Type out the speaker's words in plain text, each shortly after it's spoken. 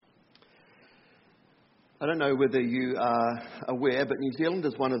I don't know whether you are aware, but New Zealand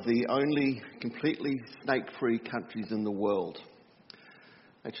is one of the only completely snake-free countries in the world.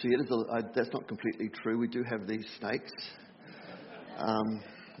 Actually, that's not completely true. We do have these snakes. And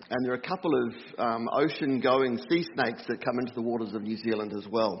there are a couple of ocean-going sea snakes that come into the waters of New Zealand as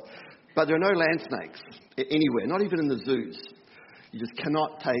well. But there are no land snakes anywhere, not even in the zoos. You just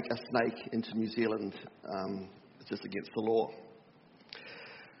cannot take a snake into New Zealand. It's just against the law.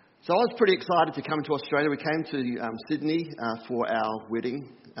 So I was pretty excited to come to Australia. We came to Sydney for our wedding,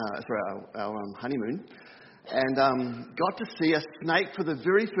 our honeymoon, and got to see a snake for the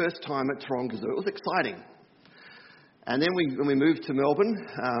very first time at Taronga Zoo. It was exciting. And then when we moved to Melbourne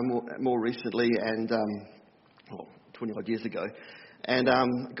more recently, and 20 odd years ago, and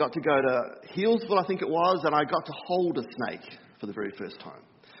got to go to Healesville, I think it was, and I got to hold a snake for the very first time.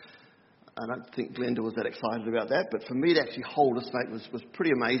 I don't think Glenda was that excited about that, but for me to actually hold a snake was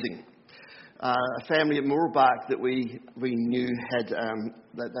pretty amazing. A family at Mooroolbark that we knew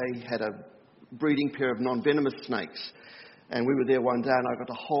they had a breeding pair of non-venomous snakes, and we were there one day, and I got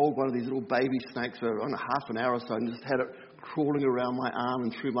to hold one of these little baby snakes for half an hour or so, and just had it crawling around my arm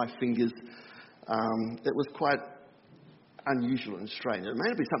and through my fingers. It was quite unusual and strange. It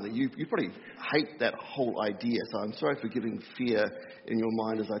may be something you probably hate that whole idea, so I'm sorry for giving fear in your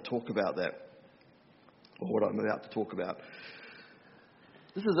mind as I talk about that, or what I'm about to talk about.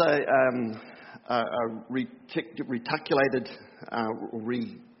 This is a reticulated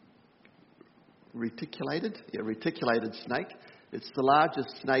snake. It's the largest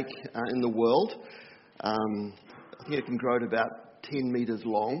snake in the world. I think it can grow to about 10 metres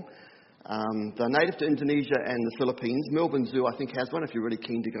long. They're native to Indonesia and the Philippines. Melbourne Zoo, I think, has one, if you're really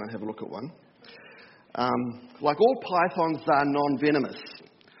keen to go and have a look at one. Like all pythons, they're non-venomous.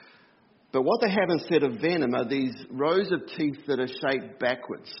 But what they have instead of venom are these rows of teeth that are shaped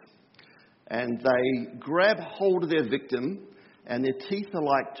backwards. And they grab hold of their victim, and their teeth are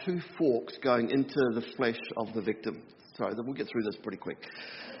like two forks going into the flesh of the victim. Sorry, we'll get through this pretty quick.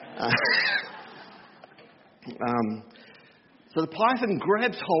 So the python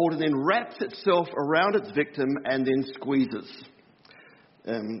grabs hold and then wraps itself around its victim and then squeezes.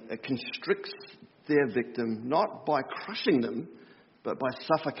 It constricts their victim, not by crushing them, but by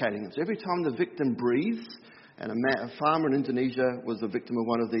suffocating them. So every time the victim breathes, and a farmer in Indonesia was a victim of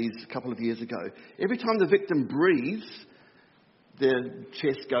one of these a couple of years ago, every time the victim breathes, their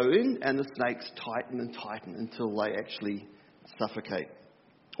chests go in and the snakes tighten and tighten until they actually suffocate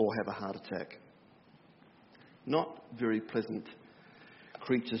or have a heart attack. Not very pleasant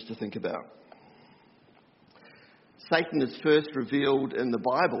creatures to think about. Satan is first revealed in the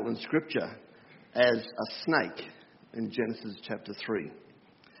Bible, in Scripture, as a snake in Genesis chapter 3.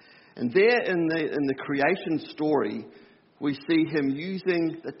 And there in the creation story, we see him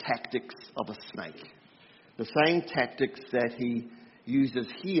using the tactics of a snake. The same tactics that he uses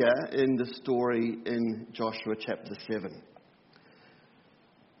here in the story in Joshua chapter 7.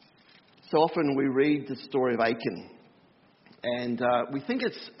 So often we read the story of Achan, and we think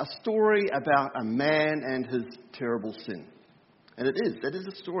it's a story about a man and his terrible sin. And it is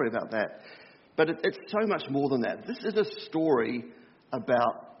a story about that. But it's so much more than that. This is a story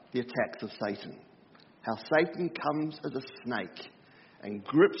about the attacks of Satan. How Satan comes as a snake and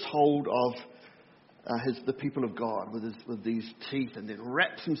grips hold of the people of God with these teeth, and then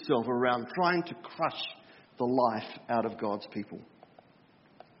wraps himself around trying to crush the life out of God's people.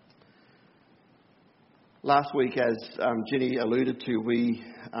 Last week, as Jenny alluded to, we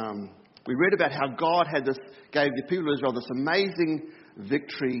read about how God gave the people of Israel this amazing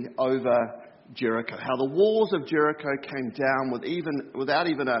victory over Jericho. How the walls of Jericho came down without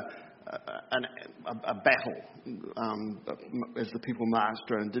even a battle, as the people marched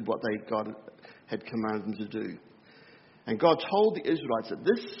and did what God had commanded them to do. And God told the Israelites that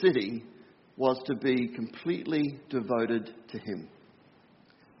this city was to be completely devoted to Him.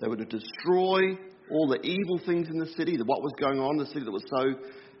 They were to destroy all the evil things in the city, what was going on in the city that was so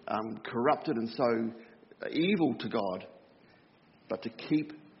corrupted and so evil to God, but to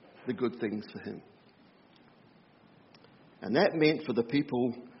keep the good things for Him. And that meant for the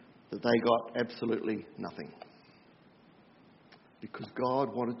people that they got absolutely nothing. Because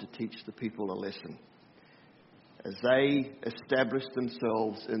God wanted to teach the people a lesson. As they established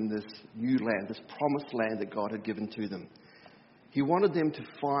themselves in this new land, this promised land that God had given to them, He wanted them to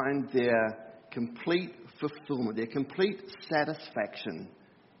find their complete fulfillment, their complete satisfaction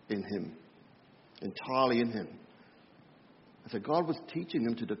in Him, entirely in Him. And so God was teaching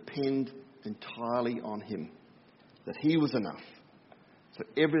them to depend entirely on Him, that He was enough. So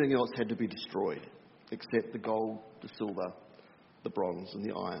everything else had to be destroyed, except the gold, the silver, the bronze and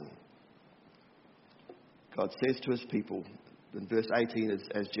the iron. God says to his people, in verse 18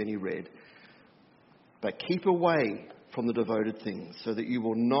 as Jenny read, "But keep away from the devoted things, so that you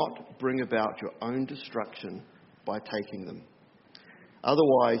will not bring about your own destruction by taking them.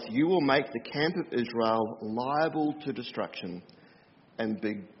 Otherwise, you will make the camp of Israel liable to destruction and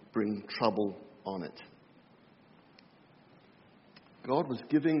bring trouble on it." God was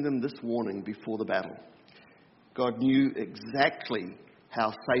giving them this warning before the battle. God knew exactly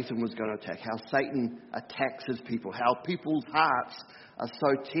how Satan was going to attack, how Satan attacks his people, how people's hearts are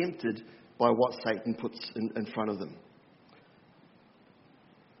so tempted by what Satan puts in front of them.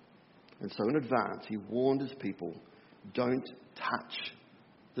 And so in advance, he warned his people, don't touch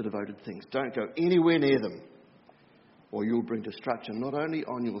the devoted things. Don't go anywhere near them, or you'll bring destruction not only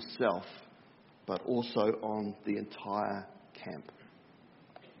on yourself, but also on the entire camp.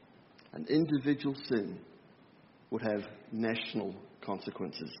 An individual sin would have national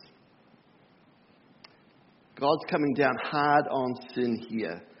consequences. God's coming down hard on sin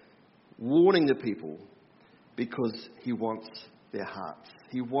here, warning the people because he wants their hearts.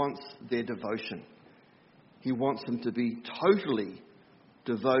 He wants their devotion. He wants them to be totally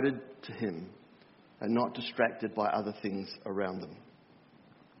devoted to him and not distracted by other things around them.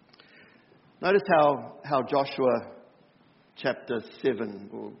 Notice how Joshua chapter 7,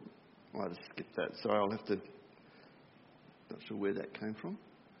 or I'll just skip that. Sorry, I'll have to, not sure where that came from.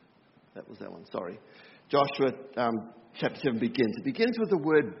 That was that one, sorry. Joshua chapter 7 begins. It begins with the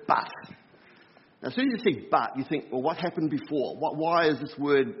word but. Now, as soon as you see but, you think, well, what happened before? Why is this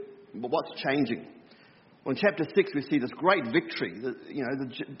word, what's changing? Well, in chapter 6, we see this great victory.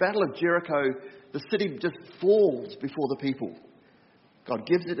 The Battle of Jericho, the city just falls before the people. God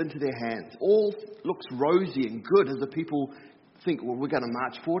gives it into their hands. All looks rosy and good as the people think, well, we're going to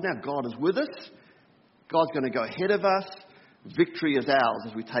march forward now. God is with us. God's going to go ahead of us. Victory is ours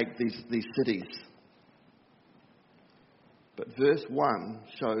as we take these cities. But verse 1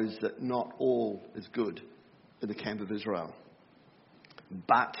 shows that not all is good in the camp of Israel.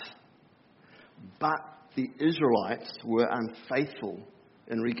 But the Israelites were unfaithful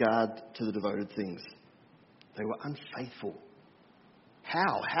in regard to the devoted things. They were unfaithful.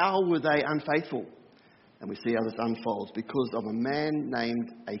 How? How were they unfaithful? And we see how this unfolds. Because of a man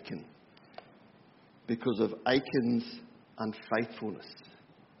named Achan. Because of Achan's unfaithfulness.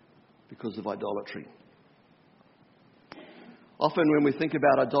 Because of idolatry. Often when we think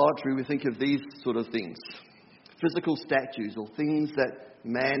about idolatry, we think of these sort of things. Physical statues or things that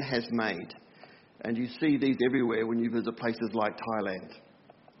man has made. And you see these everywhere when you visit places like Thailand.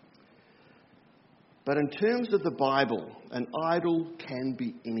 But in terms of the Bible, an idol can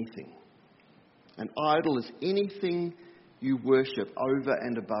be anything. An idol is anything you worship over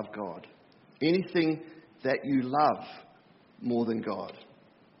and above God. Anything that you love more than God.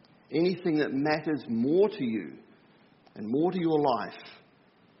 Anything that matters more to you and more to your life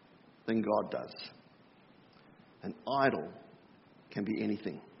than God does. An idol can be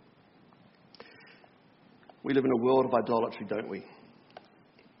anything. We live in a world of idolatry, don't we?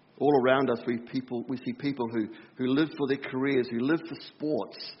 All around us we see people who live for their careers, who live for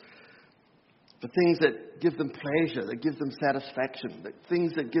sports, for things that give them pleasure, that give them satisfaction,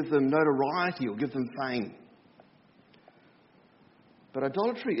 things that give them notoriety or give them fame. But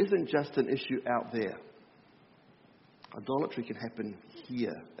idolatry isn't just an issue out there. Idolatry can happen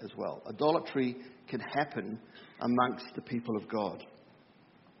here as well. Idolatry can happen amongst the people of God.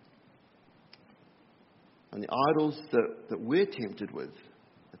 And the idols that we're tempted with,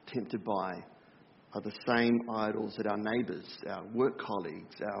 are tempted by, are the same idols that our neighbours, our work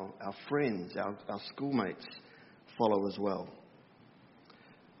colleagues, our friends, our schoolmates follow as well.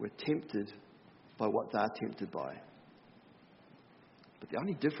 We're tempted by what they're tempted by. But the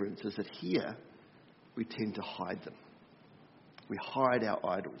only difference is that here we tend to hide them. We hide our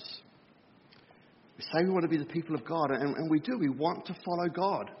idols. We say we want to be the people of God, and we do. We want to follow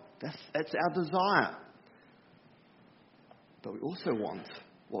God. That's our desire. But we also want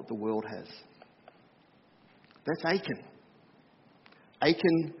what the world has. That's Achan.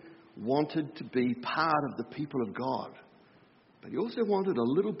 Achan wanted to be part of the people of God. But he also wanted a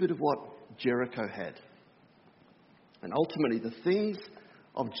little bit of what Jericho had. And ultimately, the things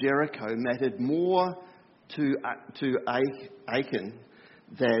of Jericho mattered more to Achan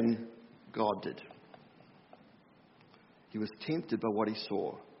than God did. He was tempted by what he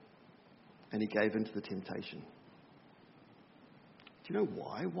saw, and he gave in to the temptation. Do you know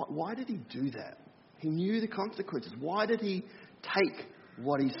why? Why did he do that? He knew the consequences. Why did he take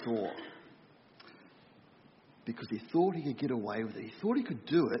what he saw? Because he thought he could get away with it. He thought he could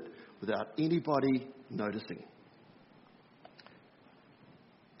do it without anybody noticing.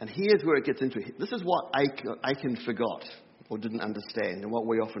 And here's where it gets into it. This is what Achan forgot or didn't understand, and what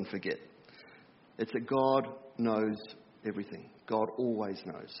we often forget. It's that God knows everything. God always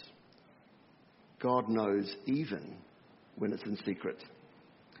knows. God knows even when it's in secret.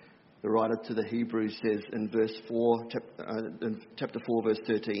 The writer to the Hebrews says in chapter 4, verse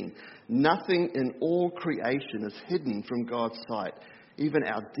 13, nothing in all creation is hidden from God's sight, even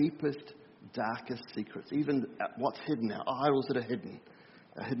our deepest, darkest secrets, even what's hidden, our idols that are hidden,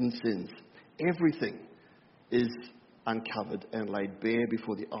 our hidden sins. Everything is uncovered and laid bare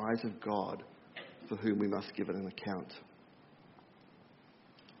before the eyes of God, for whom we must give an account.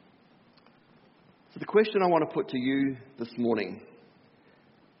 So the question I want to put to you this morning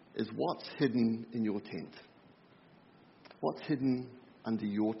is, what's hidden in your tent? What's hidden under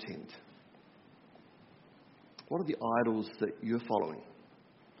your tent? What are the idols that you're following?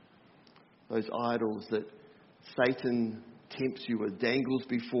 Those idols that Satan tempts you with, dangles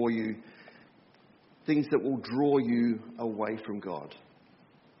before you, things that will draw you away from God.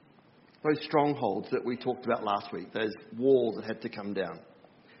 Those strongholds that we talked about last week, those walls that had to come down.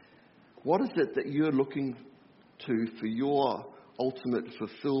 What is it that you're looking to for your ultimate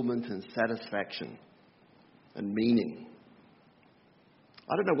fulfillment and satisfaction and meaning?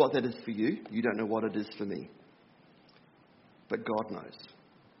 I don't know what that is for you. You don't know what it is for me. But God knows.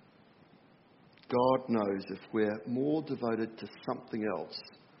 God knows if we're more devoted to something else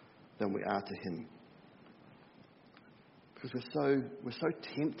than we are to Him. Because we're so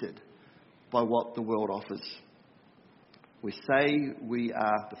tempted by what the world offers. We say we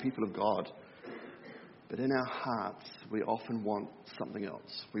are the people of God, but in our hearts we often want something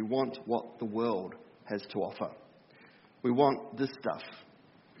else. We want what the world has to offer. We want this stuff.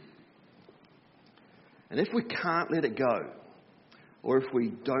 And if we can't let it go, or if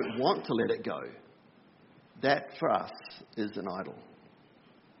we don't want to let it go, that for us is an idol.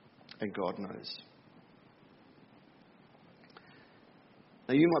 And God knows.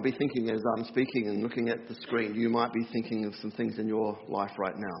 Now you might be thinking, as I'm speaking and looking at the screen, you might be thinking of some things in your life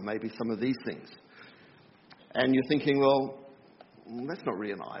right now, maybe some of these things. And you're thinking, well, that's not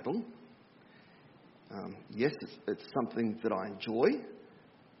really an idol. Yes, it's something that I enjoy,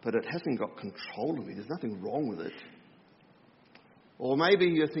 but it hasn't got control of me. There's nothing wrong with it. Or maybe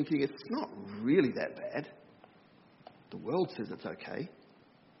you're thinking, it's not really that bad. The world says it's okay.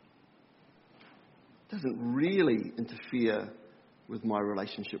 It doesn't really interfere with my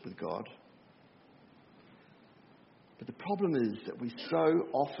relationship with God. But the problem is that we so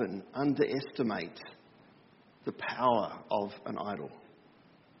often underestimate the power of an idol.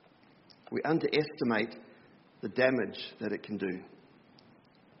 We underestimate the damage that it can do.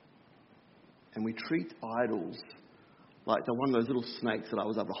 And we treat idols like they're one of those little snakes that I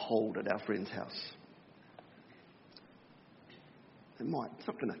was able to hold at our friend's house. It's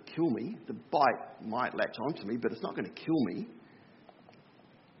not going to kill me. The bite might latch onto me, but it's not going to kill me.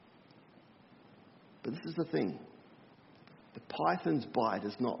 But this is the thing. The python's bite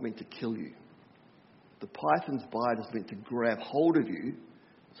is not meant to kill you. The python's bite is meant to grab hold of you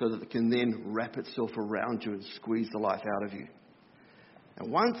so that it can then wrap itself around you and squeeze the life out of you.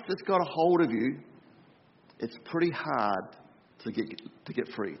 And once it's got a hold of you, it's pretty hard to get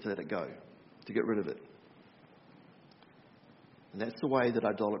free, to let it go, to get rid of it. And that's the way that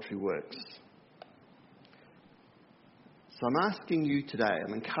idolatry works. So I'm asking you today,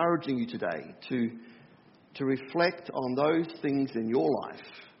 I'm encouraging you today to reflect on those things in your life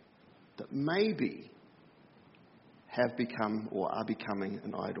that maybe have become or are becoming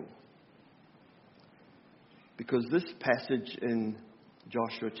an idol. Because this passage in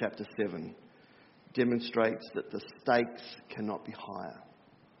Joshua chapter 7 demonstrates that the stakes cannot be higher.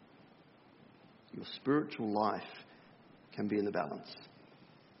 Your spiritual life can be in the balance.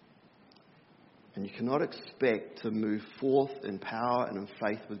 And you cannot expect to move forth in power and in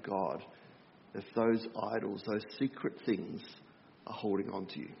faith with God if those idols, those secret things, are holding on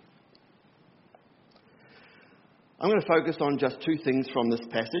to you. I'm going to focus on just two things from this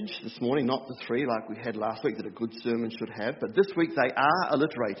passage this morning, not the three like we had last week that a good sermon should have, but this week they are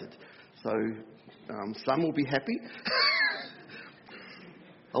alliterated. So some will be happy.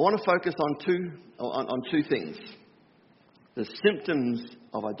 I want to focus on two things. The symptoms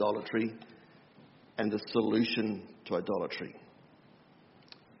of idolatry and the solution to idolatry.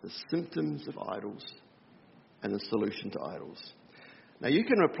 The symptoms of idols and the solution to idols. Now you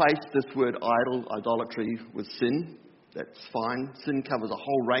can replace this word idolatry with sin. That's fine. Sin covers a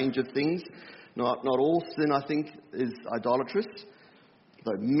whole range of things. Not all sin, I think, is idolatrous.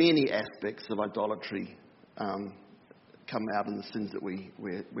 Though many aspects of idolatry come out in the sins that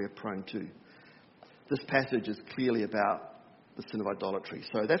we're prone to. This passage is clearly about the the sin of idolatry.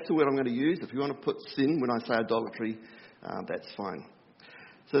 So that's the word I'm going to use. If you want to put sin when I say idolatry, that's fine.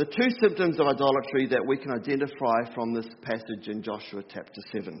 So the two symptoms of idolatry that we can identify from this passage in Joshua chapter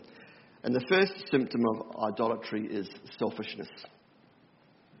 7. And the first symptom of idolatry is selfishness.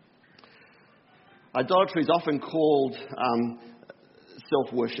 Idolatry is often called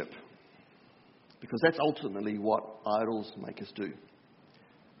self-worship, because that's ultimately what idols make us do.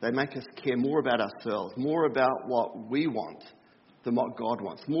 They make us care more about ourselves, more about what we want than what God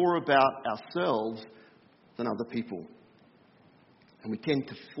wants, more about ourselves than other people. And we tend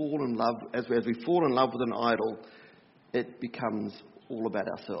to fall in love, as we fall in love with an idol, it becomes all about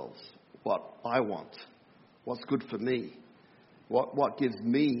ourselves. What I want, what's good for me, what gives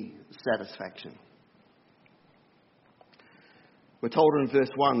me satisfaction. We're told in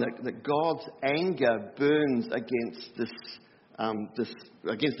verse 1 that God's anger burns against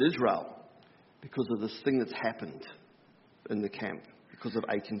against Israel because of this thing that's happened in the camp, because of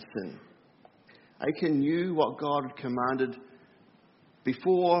Achan's sin. Achan knew what God had commanded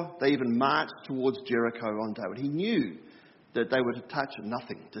before they even marched towards Jericho on David. He knew that they were to touch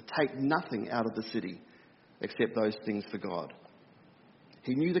nothing, to take nothing out of the city except those things for God.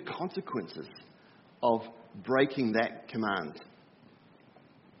 He knew the consequences of breaking that command.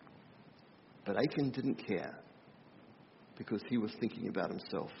 But Achan didn't care because he was thinking about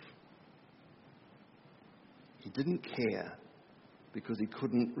himself. He didn't care because he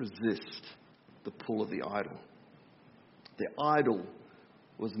couldn't resist the pull of the idol. The idol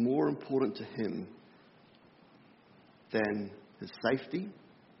was more important to him than his safety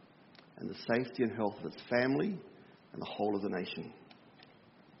and the safety and health of his family and the whole of the nation.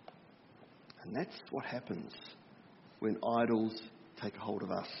 And that's what happens when idols take a hold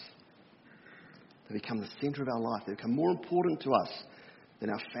of us. They become the centre of our life. They become more important to us than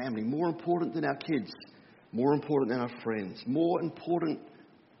our family, more important than our kids, more important than our friends, more important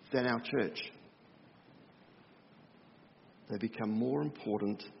than our church. They become more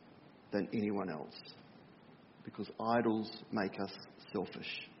important than anyone else because idols make us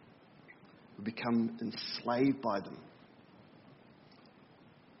selfish. We become enslaved by them.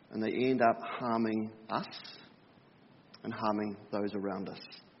 And they end up harming us and harming those around us.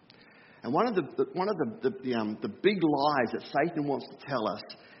 And one of the big lies that Satan wants to tell us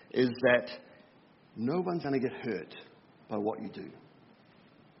is that no one's going to get hurt by what you do.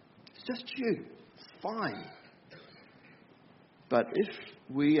 It's just you. It's fine. But if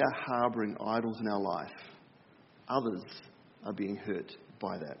we are harbouring idols in our life, others are being hurt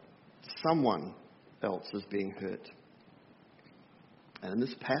by that. Someone else is being hurt. And in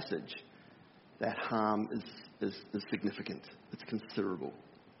this passage, that harm is significant. It's considerable.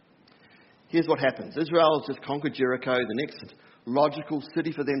 Here's what happens. Israel has just conquered Jericho. The next logical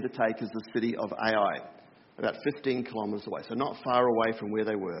city for them to take is the city of Ai, about 15 kilometres away, so not far away from where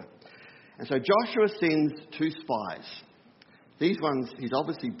they were. And so Joshua sends 2 spies. These ones, he's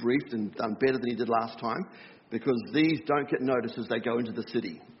obviously briefed and done better than he did last time, because these don't get noticed as they go into the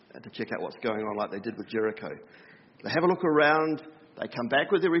city to check out what's going on like they did with Jericho. They have a look around, they come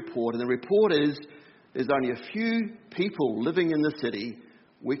back with a report, and the report is there's only a few people living in the city.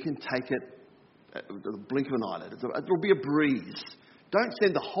 We can take it at the blink of an eyelid. It'll be a breeze. Don't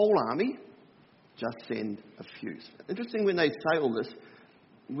send the whole army, just send a few. Interesting when they say all this,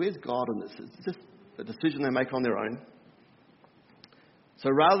 where's God in this? It's just a decision they make on their own. So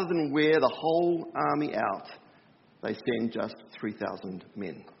rather than wear the whole army out, they send just 3,000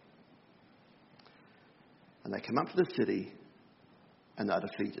 men. And they come up to the city and they're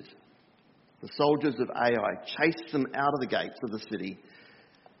defeated. The soldiers of Ai chase them out of the gates of the city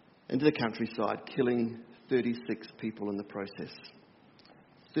into the countryside, killing 36 people in the process.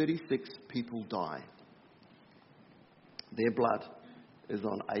 36 people die. Their blood is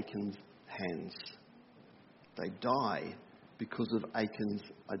on Achan's hands. They die because of Achan's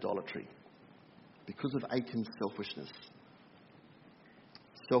idolatry, because of Achan's selfishness.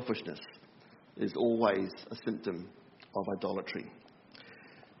 Selfishness is always a symptom of idolatry.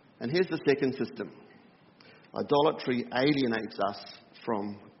 And here's the second system. Idolatry alienates us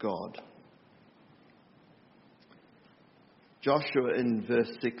from God. Joshua in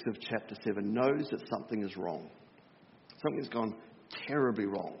verse 6 of chapter 7 knows that something is wrong. Something's gone terribly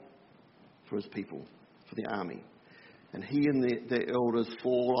wrong for his people, for the army. And he and their elders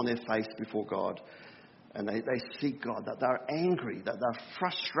fall on their face before God. And they seek God, that they're angry, that they're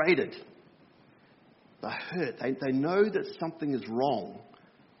frustrated. They're hurt. They know that something is wrong,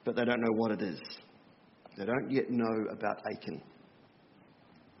 but they don't know what it is. They don't yet know about Achan.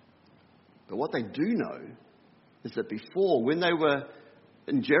 But what they do know is that before, when they were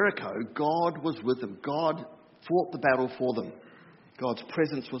in Jericho, God was with them. God fought the battle for them. God's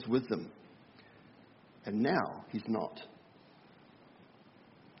presence was with them. And now he's not.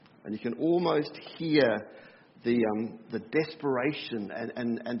 And you can almost hear the desperation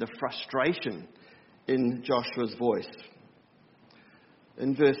and the frustration in Joshua's voice.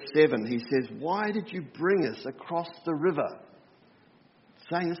 In verse 7, he says, "Why did you bring us across the river?"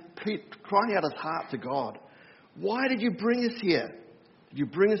 Saying this, crying out his heart to God. "Why did you bring us here? Did you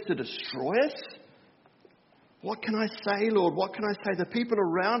bring us to destroy us? What can I say, Lord? What can I say? The people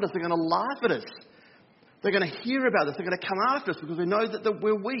around us are going to laugh at us. They're going to hear about us. They're going to come after us because they know that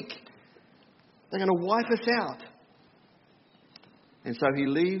we're weak. They're going to wipe us out." And so he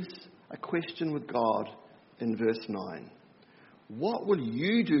leaves a question with God in verse 9. "What will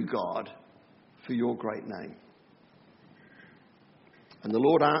you do, God, for your great name?" And the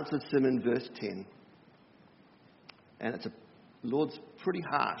Lord answers him in verse 10. And the Lord's pretty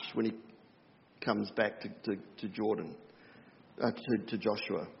harsh when he comes back to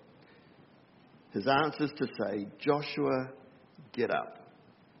Joshua. His answer is to say, "Joshua, get up.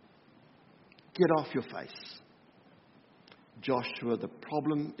 Get off your face. Joshua, the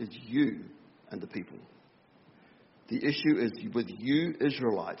problem is you and the people. The issue is with you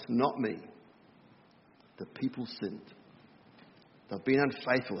Israelites, not me. The people sinned. They've been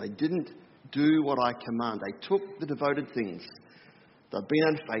unfaithful. They didn't do what I command. They took the devoted things. They've been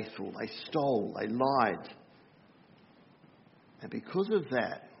unfaithful. They stole. They lied. And because of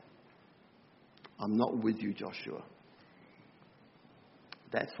that, I'm not with you, Joshua.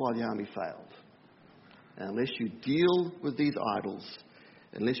 That's why the army failed. And unless you deal with these idols,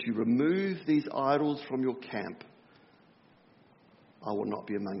 unless you remove these idols from your camp, I will not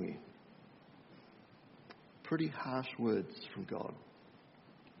be among you." Pretty harsh words from God.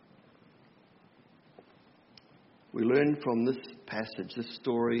 We learn from this passage, this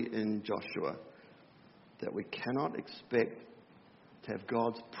story in Joshua, that we cannot expect to have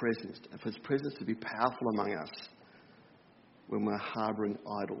God's presence, for his presence to be powerful among us when we're harbouring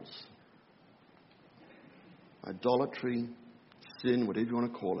idols. Idolatry, sin, whatever you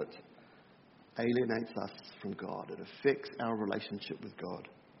want to call it, alienates us from God. It affects our relationship with God.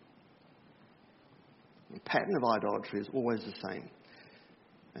 The pattern of idolatry is always the same.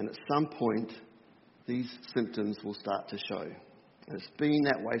 And at some point, these symptoms will start to show. And it's been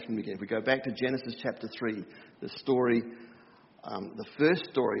that way from the beginning. If we go back to Genesis chapter 3, the story, the first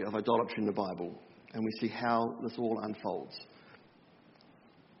story of idolatry in the Bible, and we see how this all unfolds.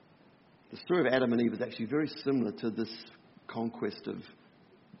 The story of Adam and Eve is actually very similar to this conquest of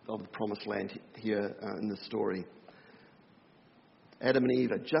the promised land here in the story. Adam and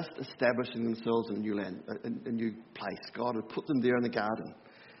Eve are just establishing themselves in a new land, a new place. God had put them there in the garden.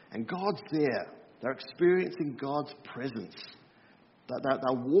 And God's there. They're experiencing God's presence. They're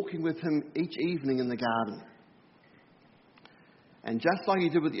walking with him each evening in the garden. And just like he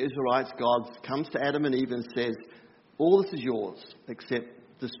did with the Israelites, God comes to Adam and Eve and says, "All this is yours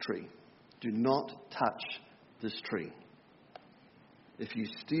except this tree. Do not touch this tree. If you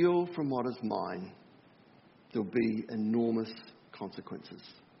steal from what is mine, there'll be enormous consequences.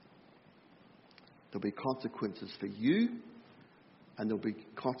 There'll be consequences for you, and there'll be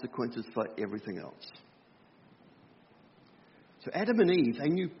consequences for everything else." So Adam and Eve, they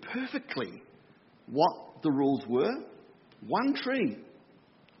knew perfectly what the rules were. One tree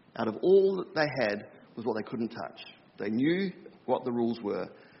out of all that they had was what they couldn't touch. They knew what the rules were.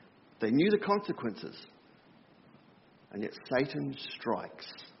 They knew the consequences. And yet Satan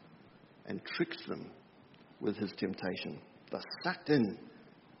strikes and tricks them with his temptation. They're sucked in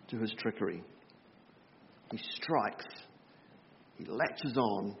to his trickery. He strikes, he latches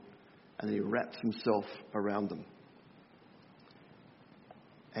on, and he wraps himself around them.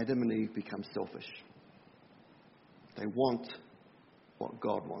 Adam and Eve become selfish. They want what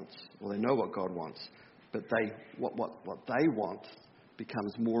God wants, or they know what God wants, but what they want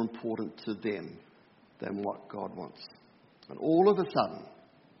becomes more important to them than what God wants. And all of a sudden,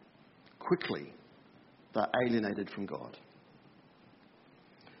 quickly, they're alienated from God.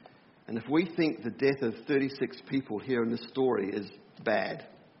 And if we think the death of 36 people here in this story is bad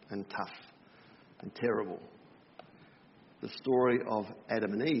and tough and terrible, the story of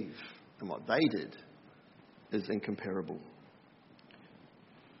Adam and Eve and what they did is incomparable.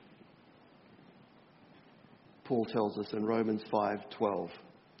 Paul tells us in Romans 5:12,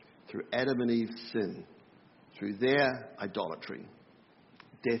 through Adam and Eve's sin, through their idolatry,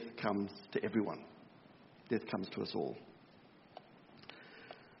 death comes to everyone. Death comes to us all.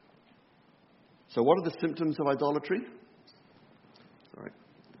 So what are the symptoms of idolatry?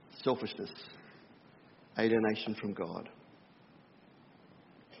 Selfishness, alienation from God.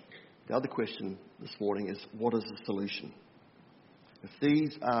 The other question this morning is, what is the solution? If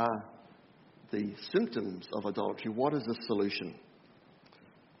these are the symptoms of idolatry, what is the solution?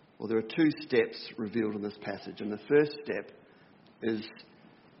 Well, there are two steps revealed in this passage. And the first step is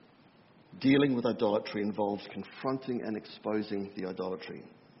dealing with idolatry involves confronting and exposing the idolatry.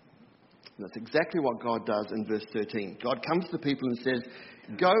 And that's exactly what God does in verse 13. God comes to the people and says,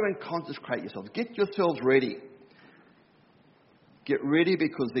 go and consecrate yourselves. Get yourselves ready. Get ready,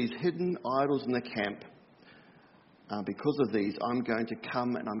 because these hidden idols in the camp, because of these, I'm going to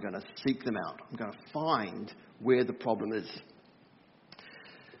come and I'm going to seek them out. I'm going to find where the problem is.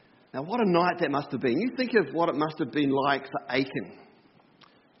 Now, what a night that must have been. You think of what it must have been like for Achan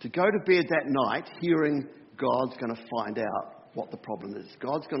to go to bed that night hearing God's going to find out what the problem is.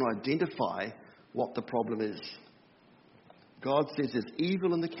 God's going to identify what the problem is. God says there's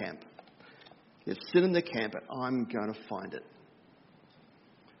evil in the camp. There's sin in the camp, and I'm going to find it.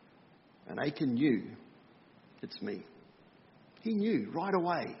 And Achan knew, it's me. He knew right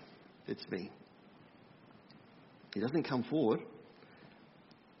away, it's me. He doesn't come forward.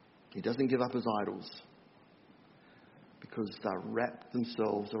 He doesn't give up his idols, because they wrap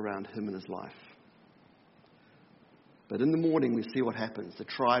themselves around him and his life. But in the morning, we see what happens. The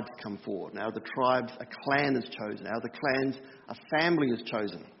tribes come forward. Now the tribes, a clan is chosen. Out of the clans, a family is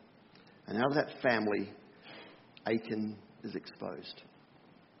chosen. And out of that family, Achan is exposed.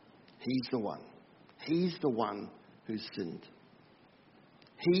 He's the one. He's the one who's sinned.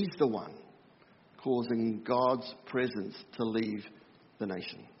 He's the one causing God's presence to leave the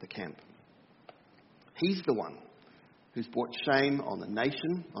nation, the camp. He's the one who's brought shame on the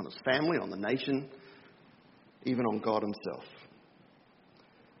nation, on his family, on the nation, even on God himself.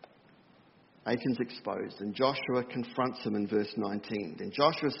 Achan's exposed, and Joshua confronts him in verse 19. Then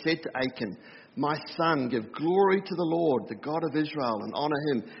Joshua said to Achan, my son, give glory to the Lord, the God of Israel, and honour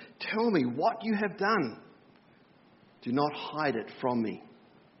him. Tell me what you have done. Do not hide it from me.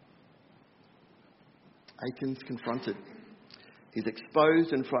 Achan's confronted. He's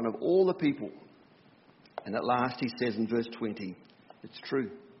exposed in front of all the people. And at last he says in verse 20, it's true.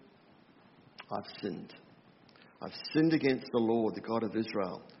 I've sinned. I've sinned against the Lord, the God of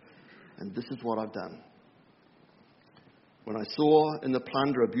Israel. And this is what I've done. When I saw in the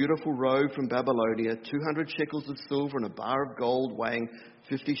plunder a beautiful robe from Babylonia, 200 shekels of silver and a bar of gold weighing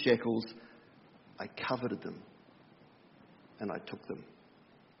 50 shekels, I coveted them and I took them.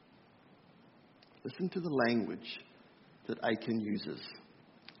 Listen to the language that Achan uses.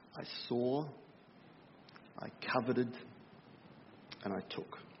 I saw, I coveted, and I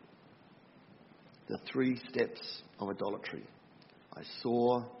took. The three steps of idolatry. I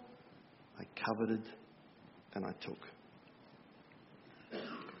saw, I coveted, and I took.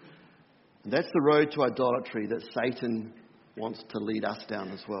 And that's the road to idolatry that Satan wants to lead us down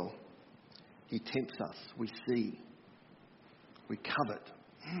as well. He tempts us. We see. We covet.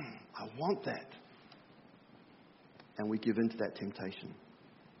 I want that. And we give in to that temptation.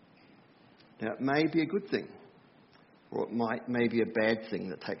 Now, it may be a good thing, or it may be a bad thing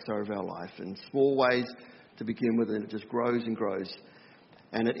that takes over our life in small ways to begin with, and it just grows and grows.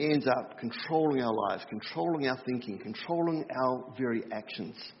 And it ends up controlling our lives, controlling our thinking, controlling our very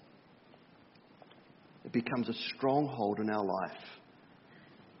actions. It becomes a stronghold in our life.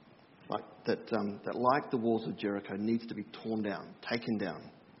 Like the walls of Jericho, needs to be torn down, taken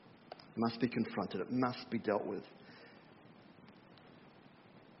down. It must be confronted. It must be dealt with.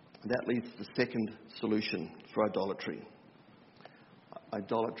 And that leads to the second solution for idolatry.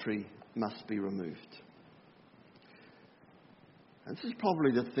 Idolatry must be removed. And this is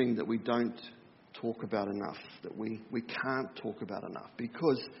probably the thing that we don't talk about enough, that we can't talk about enough,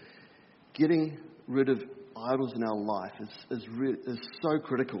 because getting rid of idols in our life is so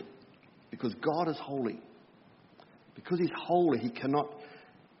critical, because God is holy. Because he's holy, he cannot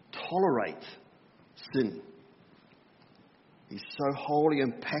tolerate sin. He's so holy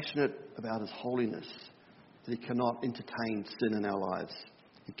and passionate about his holiness that he cannot entertain sin in our lives.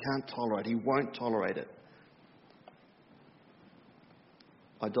 He can't tolerate it. He won't tolerate it.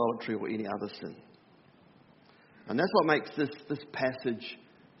 Idolatry or any other sin. And that's what makes this passage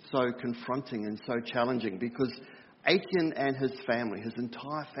so confronting and so challenging, because Achan and his family, his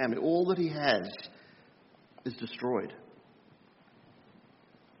entire family, all that he has is destroyed.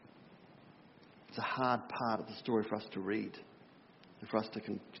 It's a hard part of the story for us to read and for us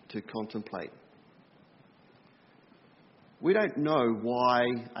to contemplate. We don't know why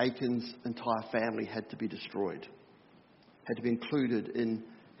Achan's entire family had to be destroyed, had to be included in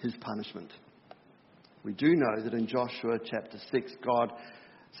his punishment. We do know that in Joshua chapter 6, God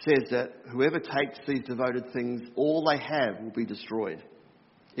says that whoever takes these devoted things, all they have will be destroyed.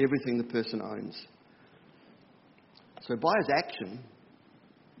 Everything the person owns. So by his action,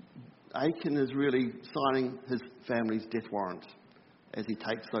 Achan is really signing his family's death warrant as he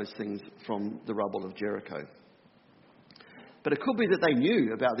takes those things from the rubble of Jericho. But it could be that they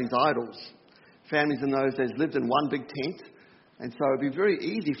knew about these idols. Families in those days lived in one big tent, and so it would be very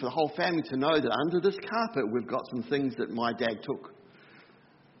easy for the whole family to know that under this carpet we've got some things that my dad took.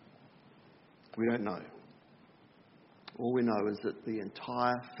 We don't know. All we know is that the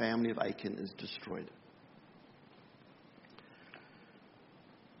entire family of Achan is destroyed.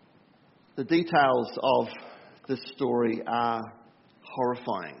 The details of this story are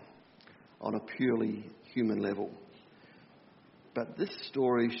horrifying on a purely human level. But this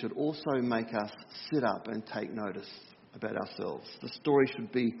story should also make us sit up and take notice about ourselves. The story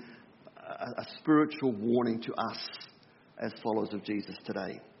should be a spiritual warning to us as followers of Jesus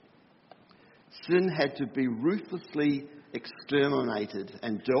today. Sin had to be ruthlessly exterminated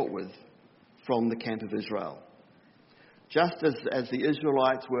and dealt with from the camp of Israel. Just as the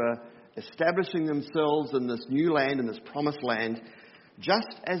Israelites were establishing themselves in this new land, in this promised land,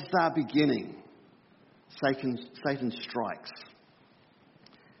 just as they're beginning, Satan strikes.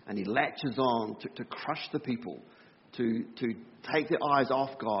 And he latches on to crush the people, to take their eyes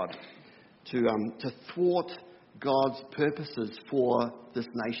off God, to thwart God's purposes for this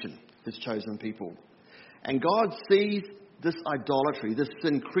nation, his chosen people. And God sees this idolatry, this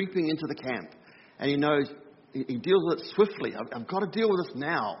sin creeping into the camp. And he knows, he deals with it swiftly. I've got to deal with this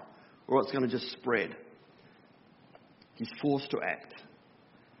now, or it's going to just spread. He's forced to act.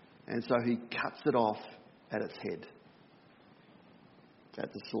 And so he cuts it off at its head,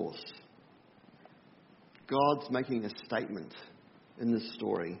 at the source. God's making a statement in this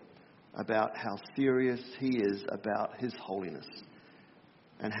story about how serious he is about his holiness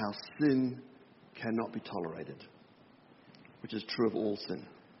and how sin cannot be tolerated, which is true of all sin.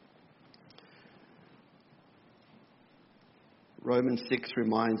 Romans 6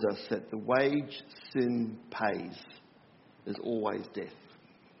 reminds us that the wage sin pays is always death.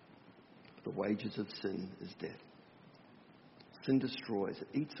 The wages of sin is death. Sin destroys. It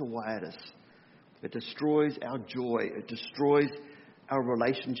eats away at us. It destroys our joy. It destroys our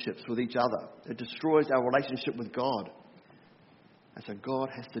relationships with each other. It destroys our relationship with God. And so God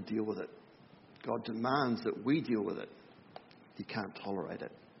has to deal with it. God demands that we deal with it. He can't tolerate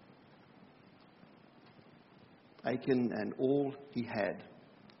it. Achan and all he had,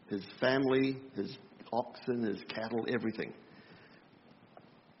 his family, his oxen, his cattle, everything,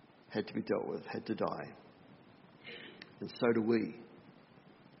 had to be dealt with, had to die. And so do we.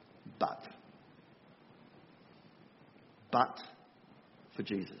 But for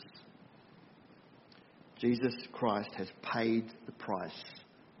Jesus. Jesus Christ has paid the price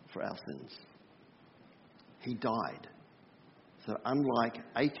for our sins. He died. So unlike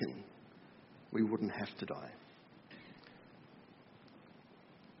Achan, we wouldn't have to die.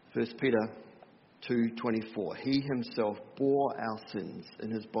 1 Peter 2:24. He himself bore our sins in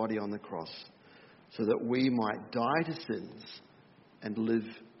his body on the cross, so that we might die to sins and live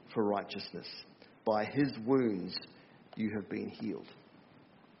for righteousness. By his wounds you have been healed.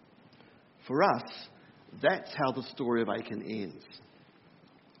 For us, that's how the story of Achan ends.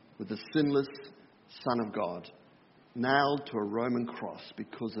 With the sinless Son of God nailed to a Roman cross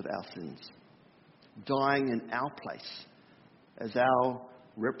because of our sins, dying in our place as our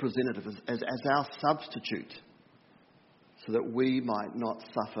representative, as our substitute, so that we might not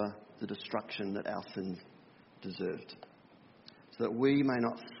suffer the destruction that our sins deserved. So that we may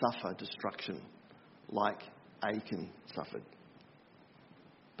not suffer destruction like Achan suffered,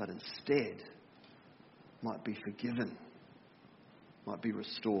 but instead might be forgiven, might be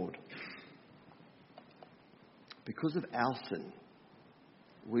restored. Because of our sin,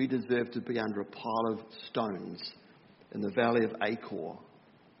 we deserve to be under a pile of stones in the valley of Achor,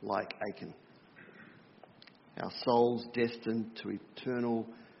 like Achan. Our souls destined to eternal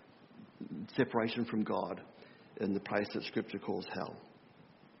separation from God in the place that Scripture calls hell.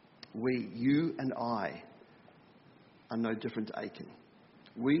 You and I, are no different to Achan.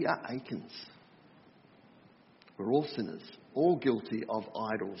 We are Achans. We're all sinners, all guilty of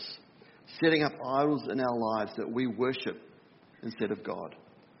idols, setting up idols in our lives that we worship instead of God,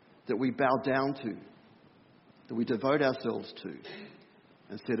 that we bow down to, that we devote ourselves to,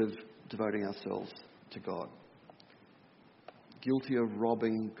 instead of devoting ourselves to God. Guilty of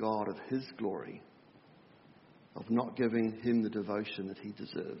robbing God of his glory, of not giving him the devotion that he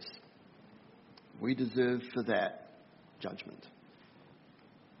deserves. We deserve for that judgment.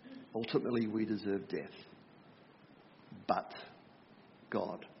 Ultimately, we deserve death. But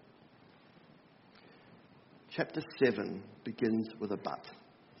God. Chapter 7 begins with a but.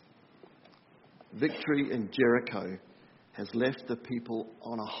 Victory in Jericho has left the people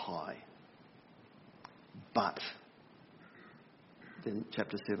on a high. But then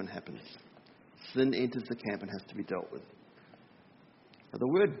chapter 7 happens. Sin enters the camp and has to be dealt with. Now, the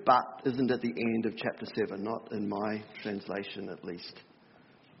word "but" isn't at the end of chapter 7, not in my translation at least.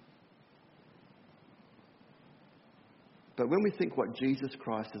 But when we think what Jesus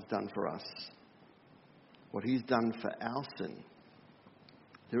Christ has done for us, what he's done for our sin,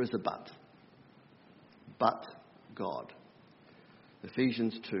 there is a but. But God.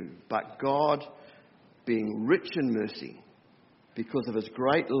 Ephesians 2. But God, being rich in mercy, because of his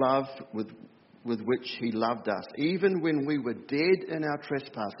great love with which he loved us, even when we were dead in our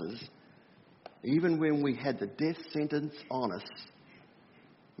trespasses, even when we had the death sentence on us,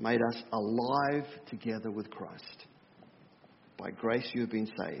 made us alive together with Christ. By grace you have been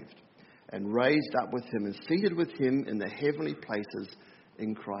saved, and raised up with him and seated with him in the heavenly places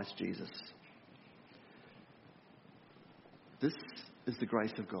in Christ Jesus. This is the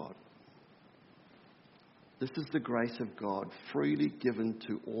grace of God. This is the grace of God freely given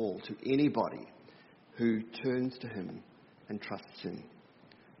to all, to anybody who turns to him and trusts him.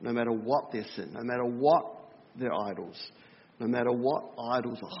 No matter what their sin, no matter what their idols, no matter what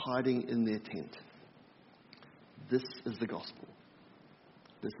idols are hiding in their tent. This is the gospel.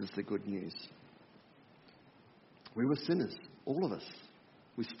 This is the good news. We were sinners, all of us.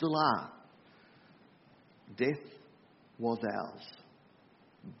 We still are. Death was ours,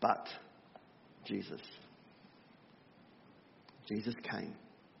 but Jesus. Jesus came.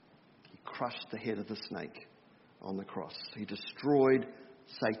 He crushed the head of the snake on the cross. He destroyed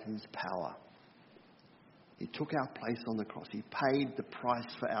Satan's power. He took our place on the cross. He paid the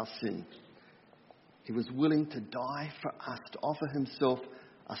price for our sin. He was willing to die for us, to offer himself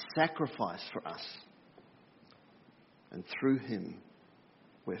a sacrifice for us. And through him,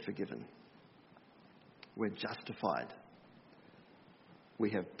 we're forgiven. We're justified. We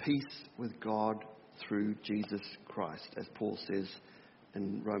have peace with God through Jesus Christ, as Paul says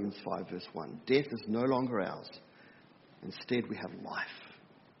in Romans 5 verse 1. Death is no longer ours. Instead, we have life.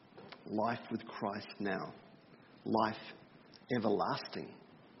 Life with Christ now. Life everlasting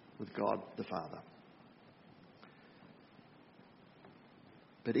with God the Father.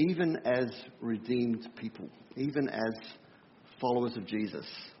 But even as redeemed people, even as followers of Jesus,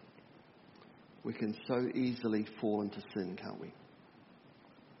 we can so easily fall into sin, can't we?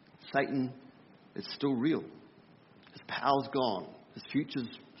 Satan is still real. His power's gone. His future's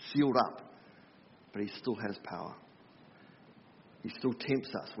sealed up. But he still has power. He still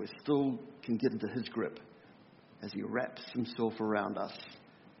tempts us. We still can get into his grip as he wraps himself around us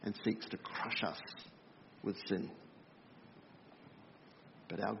and seeks to crush us with sin.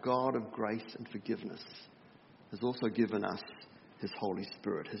 But our God of grace and forgiveness has also given us his Holy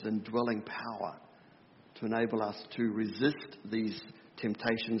Spirit, his indwelling power to enable us to resist these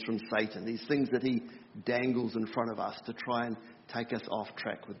temptations from Satan, these things that he dangles in front of us to try and take us off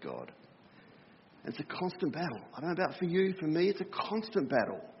track with God. It's a constant battle. I don't know about for you, for me, it's a constant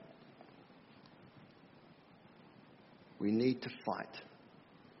battle. We need to fight.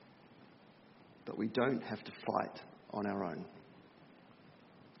 But we don't have to fight on our own.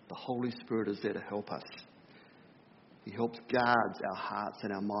 The Holy Spirit is there to help us. He helps guard our hearts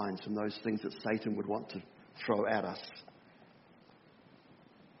and our minds from those things that Satan would want to throw at us.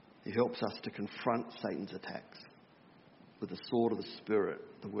 He helps us to confront Satan's attacks with the sword of the Spirit,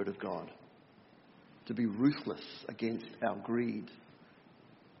 the Word of God. To be ruthless against our greed,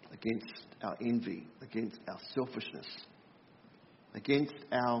 against our envy, against our selfishness, against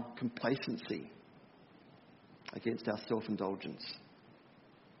our complacency, against our self-indulgence.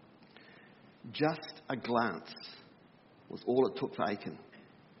 Just a glance was all it took for Achan.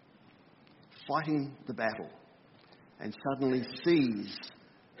 Fighting the battle and suddenly sees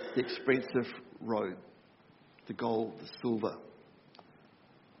the expensive robe, the gold, the silver,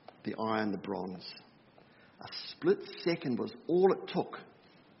 the iron, the bronze. A split second was all it took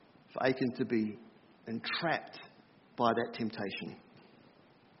for Achan to be entrapped by that temptation.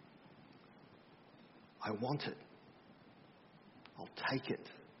 I want it. I'll take it.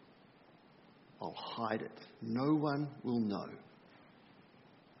 I'll hide it. No one will know.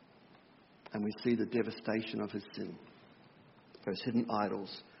 And we see the devastation of his sin. Those hidden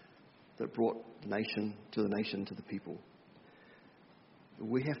idols that brought nation to the people.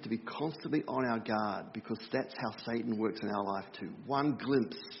 We have to be constantly on our guard because that's how Satan works in our life too. One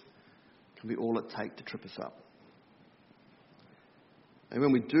glimpse can be all it takes to trip us up. And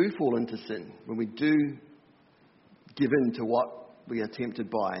when we do fall into sin, when we do give in to what we are tempted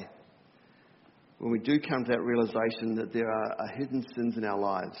by, when we do come to that realization that there are hidden sins in our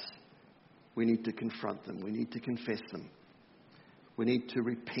lives, we need to confront them. We need to confess them. We need to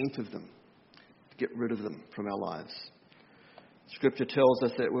repent of them, to get rid of them from our lives. Scripture tells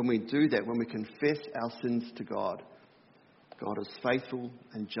us that when we do that, when we confess our sins to God, God is faithful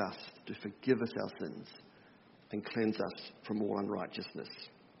and just to forgive us our sins and cleanse us from all unrighteousness.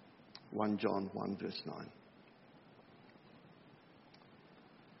 1 John 1 verse 9.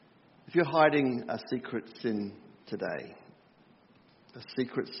 If you're hiding a secret sin today, a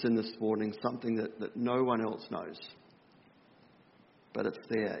secret sin this morning, something that no one else knows, but it's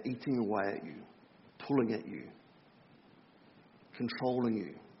there, eating away at you, pulling at you, controlling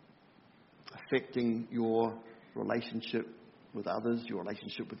you, affecting your relationship with others, your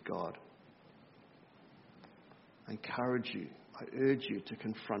relationship with God, I encourage you, I urge you to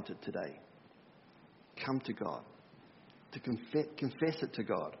confront it today. Come to God, to confess it to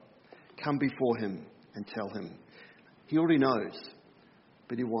God. Come before Him and tell Him. He already knows,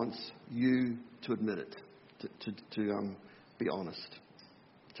 but He wants you to admit it, to be honest,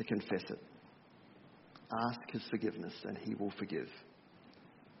 to confess it. Ask His forgiveness and He will forgive.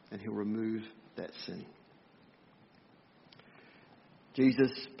 And He'll remove that sin.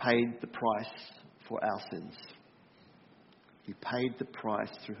 Jesus paid the price for our sins. He paid the price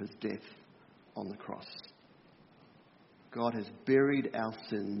through His death on the cross. God has buried our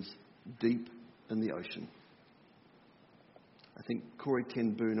sins deep in the ocean. I think Corrie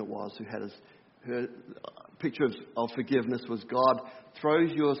ten Boom it was who had her picture of forgiveness was God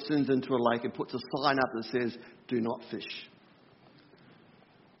throws your sins into a lake and puts a sign up that says, "Do not fish."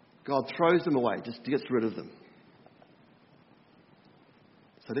 God throws them away, just gets rid of them.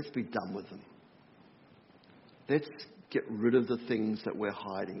 So let's be done with them. Let's get rid of the things that we're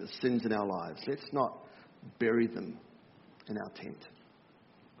hiding, the sins in our lives. Let's not bury them in our tent.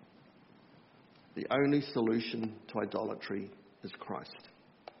 The only solution to idolatry is Christ.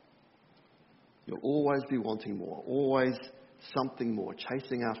 You'll always be wanting more, always something more,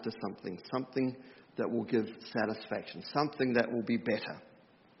 chasing after something that will give satisfaction, something that will be better,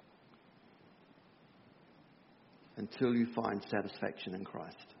 until you find satisfaction in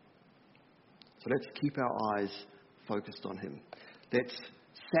Christ. So let's keep our eyes focused on Him. Let's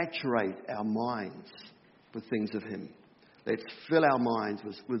saturate our minds with things of Him. Let's fill our minds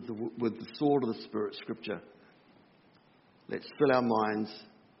with the sword of the Spirit, Scripture. Let's fill our minds,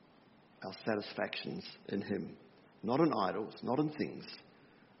 our satisfactions in Him. Not in idols, not in things,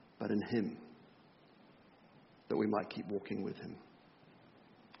 but in Him. That we might keep walking with Him.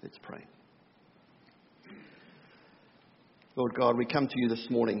 Let's pray. Lord God, we come to You this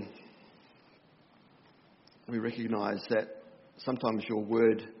morning. We recognize that sometimes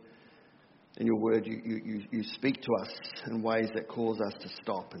in your word, you speak to us in ways that cause us to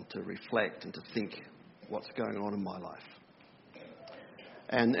stop and to reflect and to think what's going on in my life.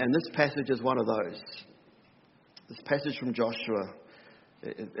 And this passage is one of those. This passage from Joshua,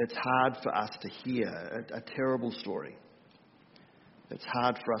 it's hard for us to hear a terrible story. It's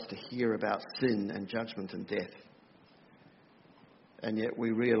hard for us to hear about sin and judgment and death. And yet we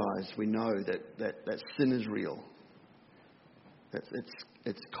know that sin is real. That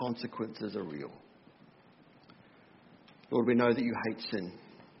its consequences are real. Lord, we know that You hate sin.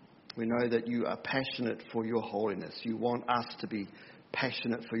 We know that You are passionate for Your holiness. You want us to be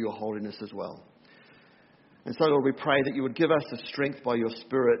passionate for Your holiness as well. And so, Lord, we pray that You would give us the strength by Your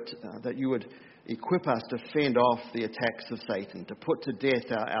Spirit, that You would equip us to fend off the attacks of Satan, to put to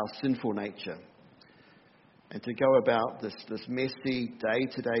death our sinful nature, and to go about this messy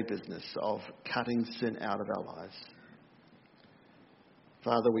day-to-day business of cutting sin out of our lives.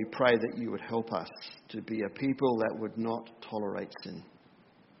 Father, we pray that You would help us to be a people that would not tolerate sin.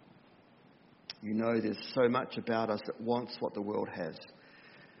 You know there's so much about us that wants what the world has.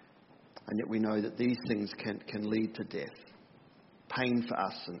 And yet we know that these things can lead to death. Pain for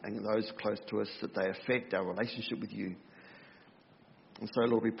us and those close to us, that they affect our relationship with You. And so,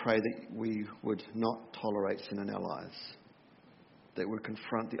 Lord, we pray that we would not tolerate sin in our lives, that we would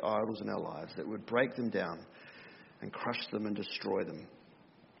confront the idols in our lives, that we would break them down and crush them and destroy them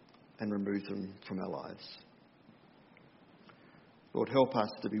and remove them from our lives. Lord, help us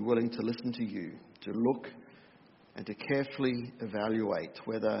to be willing to listen to You, to look and to carefully evaluate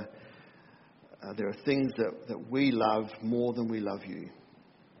whether there are things that we love more than we love You.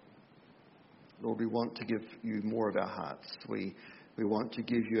 Lord, we want to give You more of our hearts. We want to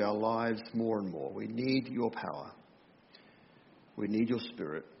give You our lives more and more. We need Your power. We need Your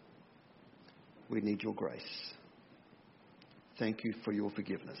Spirit. We need Your grace. Thank You for Your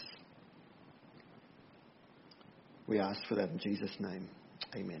forgiveness. We ask for that in Jesus' name.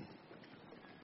 Amen.